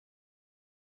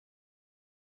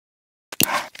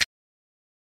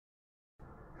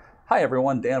Hi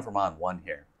everyone, Dan from ON1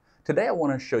 here. Today I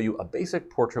want to show you a basic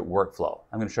portrait workflow.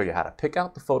 I'm going to show you how to pick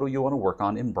out the photo you want to work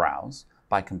on in Browse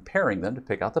by comparing them to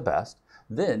pick out the best,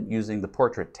 then using the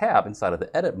Portrait tab inside of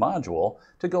the Edit module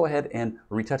to go ahead and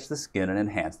retouch the skin and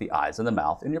enhance the eyes and the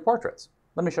mouth in your portraits.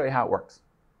 Let me show you how it works.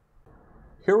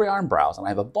 Here we are in Browse, and I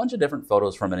have a bunch of different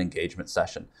photos from an engagement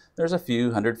session. There's a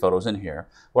few hundred photos in here.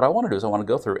 What I want to do is I want to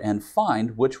go through and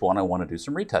find which one I want to do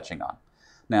some retouching on.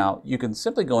 Now, you can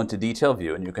simply go into Detail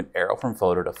View and you can arrow from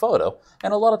photo to photo,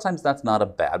 and a lot of times that's not a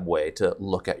bad way to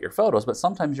look at your photos, but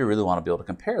sometimes you really want to be able to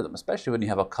compare them, especially when you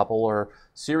have a couple or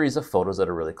series of photos that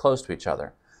are really close to each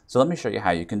other. So let me show you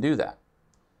how you can do that.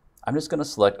 I'm just going to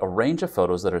select a range of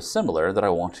photos that are similar that I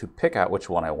want to pick out which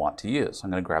one I want to use. I'm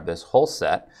going to grab this whole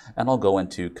set and I'll go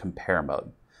into Compare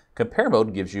Mode. Compare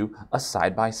Mode gives you a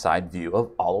side-by-side view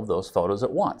of all of those photos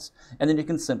at once, and then you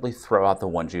can simply throw out the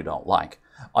ones you don't like.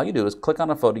 All you do is click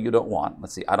on a photo you don't want.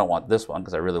 Let's see, I don't want this one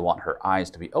because I really want her eyes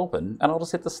to be open, and I'll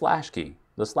just hit the slash key.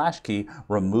 The slash key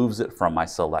removes it from my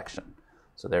selection.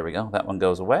 So there we go, that one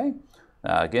goes away.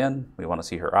 Again, we want to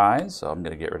see her eyes, so I'm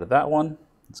going to get rid of that one.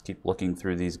 Let's keep looking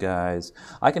through these guys.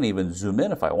 I can even zoom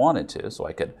in if I wanted to, so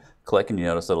I could click and you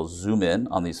notice it'll zoom in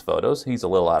on these photos. He's a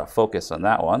little out of focus on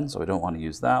that one, so we don't want to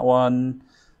use that one.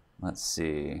 Let's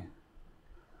see.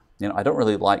 I don't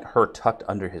really like her tucked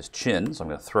under his chin, so I'm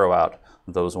going to throw out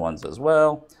those ones as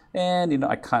well. And,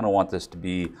 I kind of want this to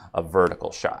be a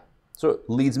vertical shot. So it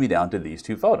leads me down to these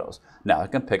two photos. Now I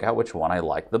can pick out which one I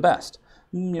like the best.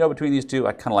 Between these two,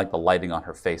 I kind of like the lighting on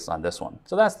her face on this one.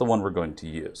 So that's the one we're going to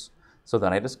use. So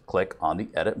then I just click on the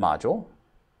Edit module.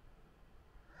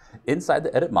 Inside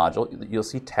the Edit module, you'll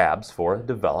see tabs for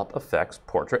Develop, Effects,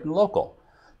 Portrait, and Local.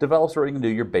 Develop's where you can do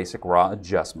your basic raw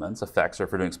adjustments. Effects are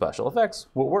for doing special effects.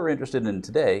 What we're interested in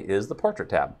today is the Portrait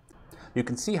tab. You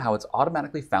can see how it's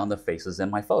automatically found the faces in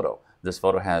my photo. This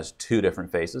photo has two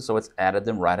different faces, so it's added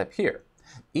them right up here.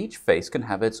 Each face can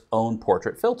have its own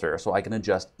portrait filter, so I can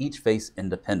adjust each face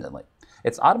independently.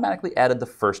 It's automatically added the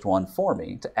first one for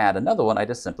me. To add another one, I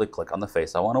just simply click on the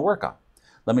face I want to work on.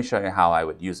 Let me show you how I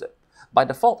would use it. By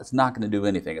default, it's not going to do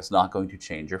anything. It's not going to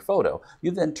change your photo.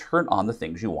 You then turn on the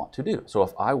things you want to do. So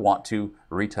if I want to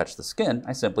retouch the skin,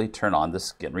 I simply turn on the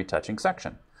skin retouching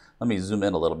section. Let me zoom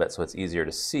in a little bit so it's easier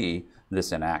to see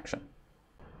this in action.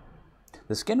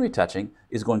 The skin retouching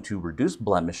is going to reduce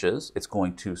blemishes. It's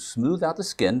going to smooth out the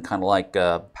skin, kind of like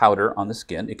powder on the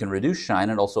skin. It can reduce shine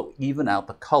and also even out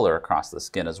the color across the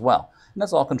skin as well. And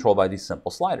that's all controlled by these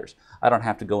simple sliders. I don't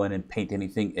have to go in and paint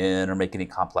anything in or make any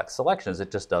complex selections.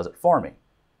 It just does it for me.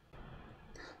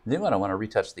 Then when I want to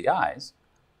retouch the eyes,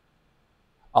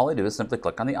 all I do is simply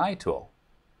click on the eye tool.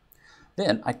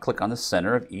 Then I click on the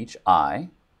center of each eye,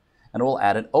 and it will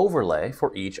add an overlay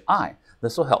for each eye.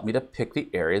 This will help me to pick the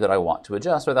area that I want to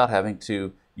adjust without having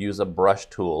to use a brush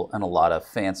tool and a lot of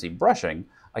fancy brushing.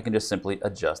 I can just simply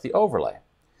adjust the overlay.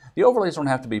 The overlays don't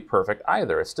have to be perfect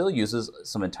either. It still uses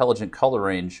some intelligent color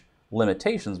range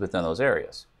limitations within those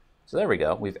areas. So there we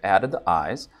go. We've added the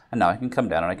eyes, and now I can come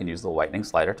down and I can use the whitening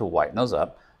slider to whiten those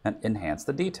up and enhance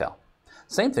the detail.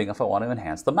 Same thing if I want to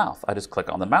enhance the mouth. I just click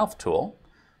on the mouth tool.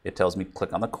 It tells me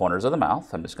click on the corners of the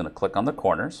mouth. I'm just going to click on the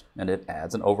corners, and it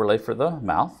adds an overlay for the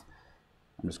mouth.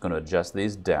 I'm just going to adjust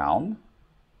these down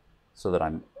so that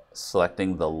I'm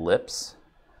selecting the lips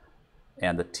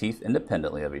and the teeth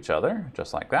independently of each other,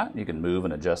 just like that. You can move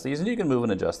and adjust these, and you can move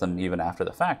and adjust them even after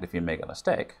the fact if you make a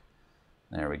mistake.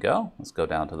 There we go. Let's go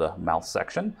down to the mouth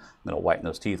section. I'm going to whiten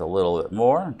those teeth a little bit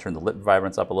more and turn the lip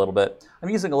vibrance up a little bit. I'm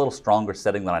using a little stronger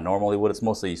setting than I normally would. It's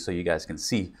mostly so you guys can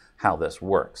see how this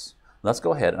works. Let's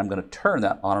go ahead and I'm going to turn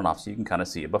that on and off so you can kind of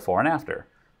see it before and after.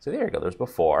 So there you go. There's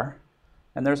before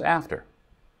and there's after.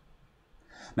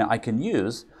 Now I can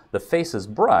use the faces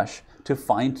brush to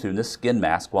fine-tune the skin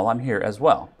mask while I'm here as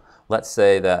well. Let's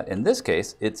say that in this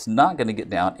case, it's not going to get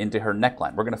down into her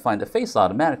neckline. We're going to find the face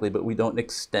automatically, but we don't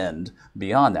extend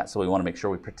beyond that. So we want to make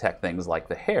sure we protect things like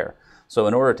the hair. So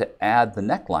in order to add the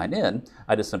neckline in,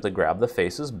 I just simply grab the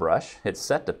faces brush, hit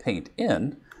set to paint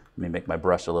in. Let me make my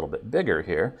brush a little bit bigger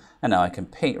here. And now I can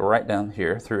paint right down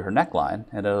here through her neckline,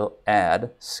 and it'll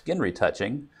add skin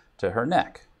retouching to her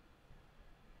neck.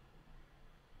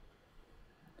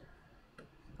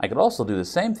 I could also do the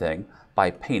same thing by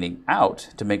painting out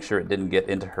to make sure it didn't get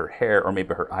into her hair or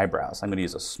maybe her eyebrows. I'm going to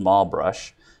use a small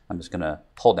brush. I'm just going to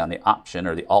hold down the Option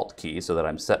or the Alt key so that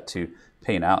I'm set to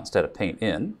paint out instead of paint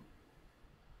in.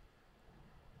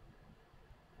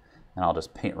 And I'll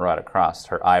just paint right across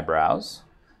her eyebrows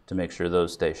to make sure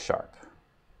those stay sharp.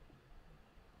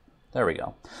 There we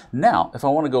go. Now, if I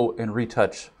want to go and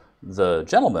retouch the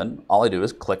gentleman, all I do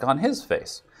is click on his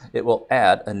face. It will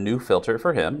add a new filter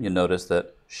for him. You notice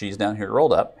that She's down here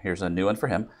rolled up. Here's a new one for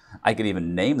him. I could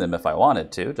even name them if I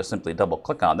wanted to. Just simply double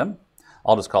click on them.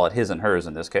 I'll just call it his and hers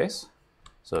in this case.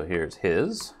 So here's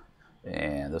his,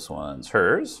 and this one's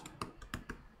hers.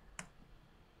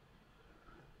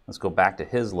 Let's go back to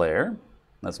his layer.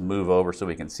 Let's move over so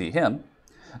we can see him.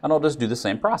 And I'll just do the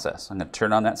same process. I'm going to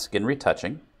turn on that skin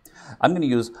retouching. I'm going to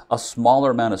use a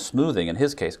smaller amount of smoothing in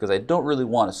his case because I don't really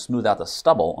want to smooth out the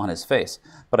stubble on his face.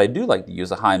 But I do like to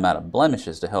use a high amount of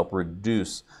blemishes to help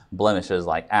reduce blemishes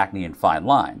like acne and fine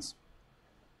lines.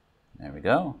 There we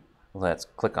go. Let's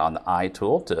click on the eye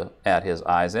tool to add his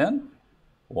eyes in.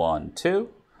 1, 2.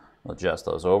 We'll adjust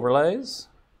those overlays.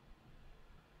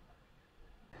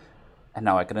 And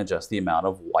now I can adjust the amount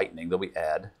of whitening that we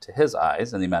add to his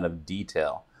eyes and the amount of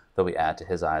detail that we add to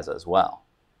his eyes as well.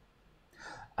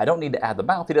 I don't need to add the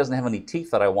mouth. He doesn't have any teeth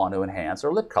that I want to enhance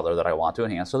or lip color that I want to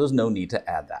enhance, so there's no need to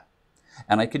add that.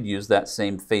 And I could use that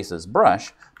same faces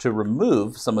brush to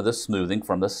remove some of the smoothing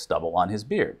from the stubble on his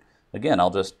beard. Again, I'll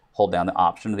just hold down the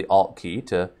Option or the Alt key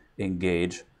to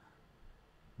engage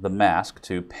the mask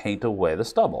to paint away the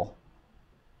stubble.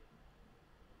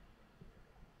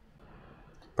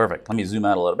 Perfect. Let me zoom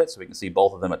out a little bit so we can see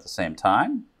both of them at the same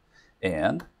time.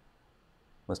 And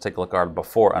let's take a look at our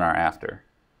before and our after.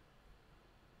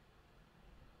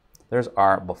 There's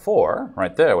our before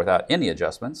right there without any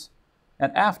adjustments,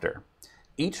 and after.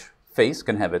 Each face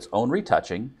can have its own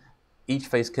retouching. Each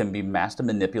face can be masked and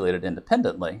manipulated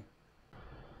independently.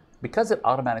 Because it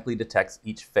automatically detects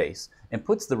each face and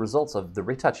puts the results of the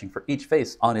retouching for each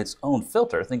face on its own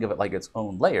filter, think of it like its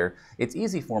own layer, it's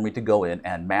easy for me to go in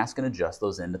and mask and adjust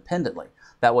those independently.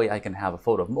 That way I can have a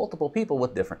photo of multiple people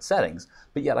with different settings,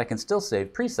 but yet I can still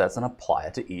save presets and apply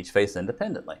it to each face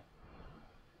independently.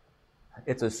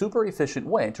 It's a super efficient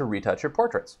way to retouch your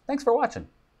portraits. Thanks for watching.